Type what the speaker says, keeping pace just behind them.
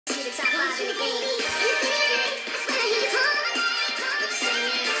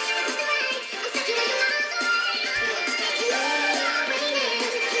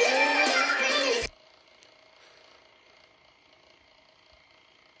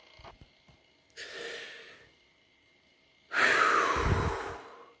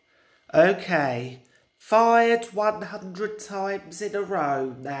Okay, fired 100 times in a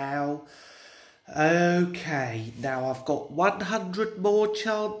row now. Okay, now I've got 100 more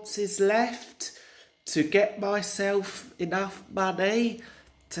chances left to get myself enough money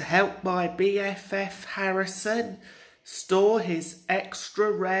to help my BFF Harrison store his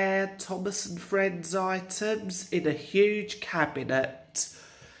extra rare Thomas and Friends items in a huge cabinet.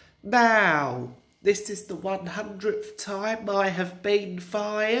 Now, this is the 100th time I have been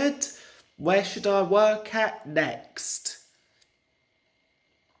fired. Where should I work at next?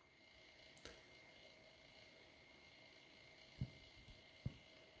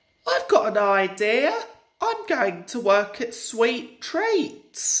 I've got an idea. I'm going to work at Sweet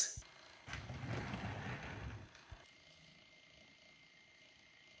Treats.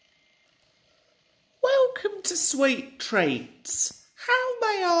 Welcome to Sweet Treats. How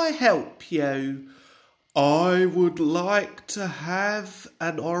may I help you? I would like to have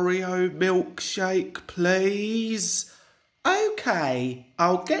an Oreo milkshake, please. Okay,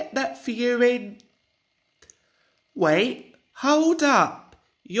 I'll get that for you in... Wait, hold up.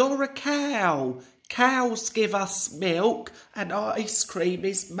 You're a cow. Cows give us milk and ice cream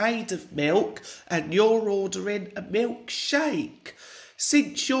is made of milk and you're ordering a milkshake.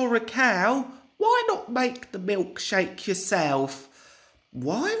 Since you're a cow, why not make the milkshake yourself?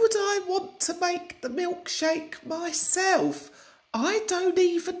 Why would I want to make the milkshake myself? I don't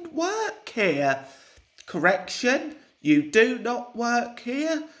even work here. Correction, you do not work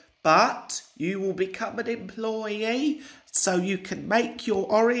here, but you will become an employee so you can make your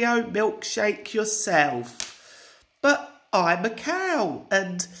Oreo milkshake yourself. But I'm a cow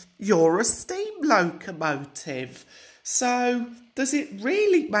and you're a steam locomotive. So does it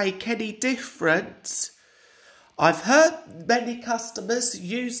really make any difference? I've heard many customers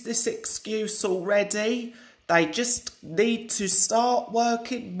use this excuse already. They just need to start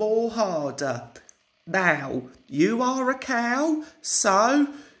working more harder. Now, you are a cow, so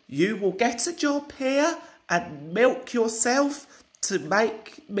you will get a job here and milk yourself to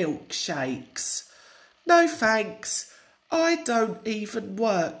make milkshakes. No thanks, I don't even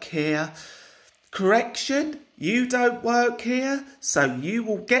work here. Correction, you don't work here, so you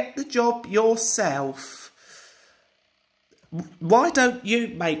will get the job yourself. Why don't you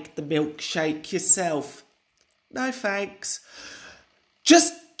make the milkshake yourself? No thanks.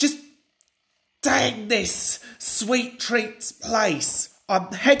 Just dang this Sweet Treats place.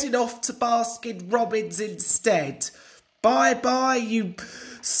 I'm heading off to Baskin Robbins instead. Bye-bye, you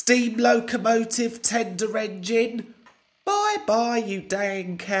steam locomotive tender engine. Bye-bye, you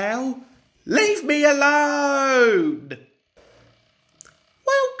dang cow. Leave me alone.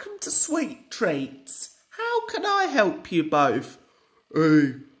 Welcome to Sweet Treats. How can I help you both?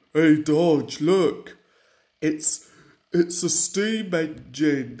 Hey, Dodge, look. It's a steam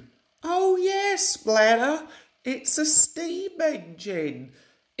engine. Oh yes, Bladder. It's a steam engine.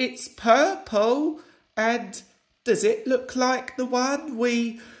 It's purple and does it look like the one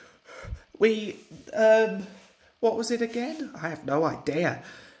we what was it again? I have no idea.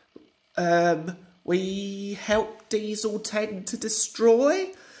 We helped Diesel 10 to destroy?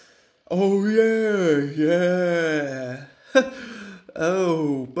 Oh, yeah.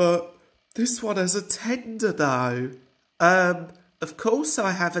 Oh, but this one has a tender, though. Of course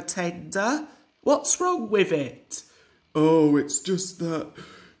I have a tender. What's wrong with it? Oh, it's just that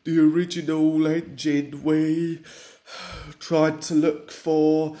the original engine we tried to look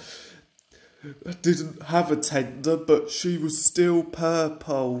for didn't have a tender, but she was still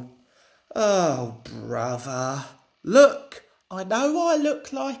purple. Oh, brother. Look, I know I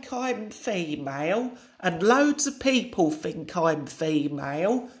look like I'm female, and loads of people think I'm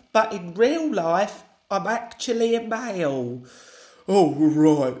female, but in real life, I'm actually a male. Oh,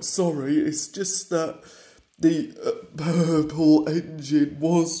 right, sorry, it's just that the purple engine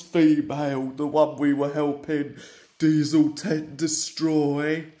was female, the one we were helping Diesel 10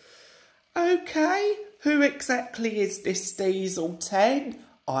 destroy. Okay, who exactly is this Diesel 10?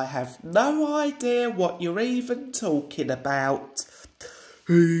 I have no idea what you're even talking about.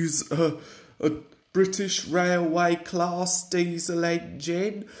 He's a British Railway class diesel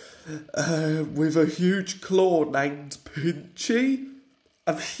engine with a huge claw named Pinchy.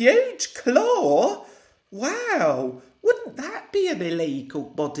 A huge claw? Wow, wouldn't that be an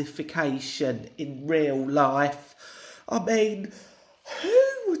illegal modification in real life? I mean, who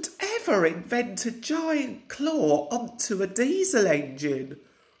would ever invent a giant claw onto a diesel engine?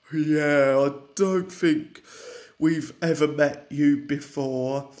 Yeah, I don't think we've ever met you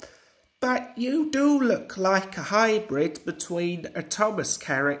before. But you do look like a hybrid between a Thomas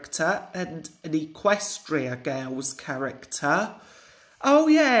character and an Equestria Girls character. Oh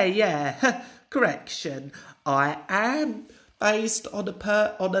yeah, correction. I am based on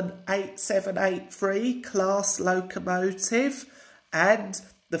an 8783 class locomotive, and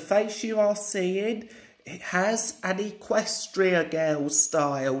the face you are seeing, it has an Equestria Girls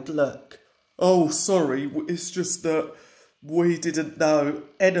styled look. Oh, sorry, it's just that we didn't know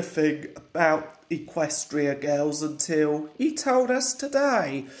anything about Equestria Girls until He told us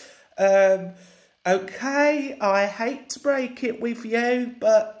today. Okay, I hate to break it with you,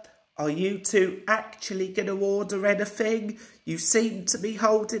 but are you two actually going to order anything? You seem to be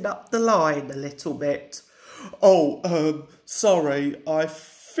holding up the line a little bit. Oh, sorry, I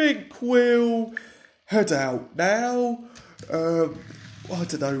think we'll head out now. I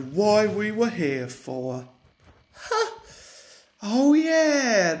don't know why we were here for. Oh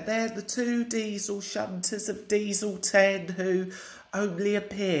yeah, they're the two diesel shunters of Diesel 10 who only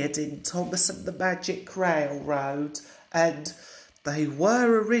appeared in Thomas and the Magic Railroad, and they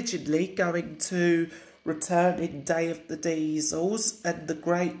were originally going to return in Day of the Diesels and the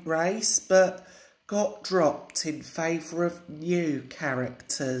Great Race, but got dropped in favour of new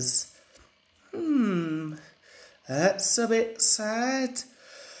characters. That's a bit sad.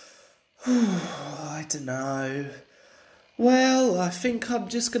 I don't know. Well, I think I'm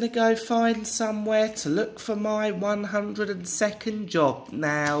just going to go find somewhere to look for my 102nd job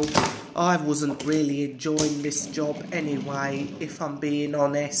now. I wasn't really enjoying this job anyway, if I'm being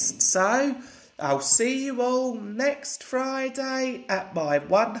honest. So, I'll see you all next Friday at my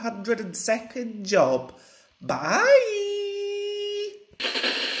 102nd job. Bye!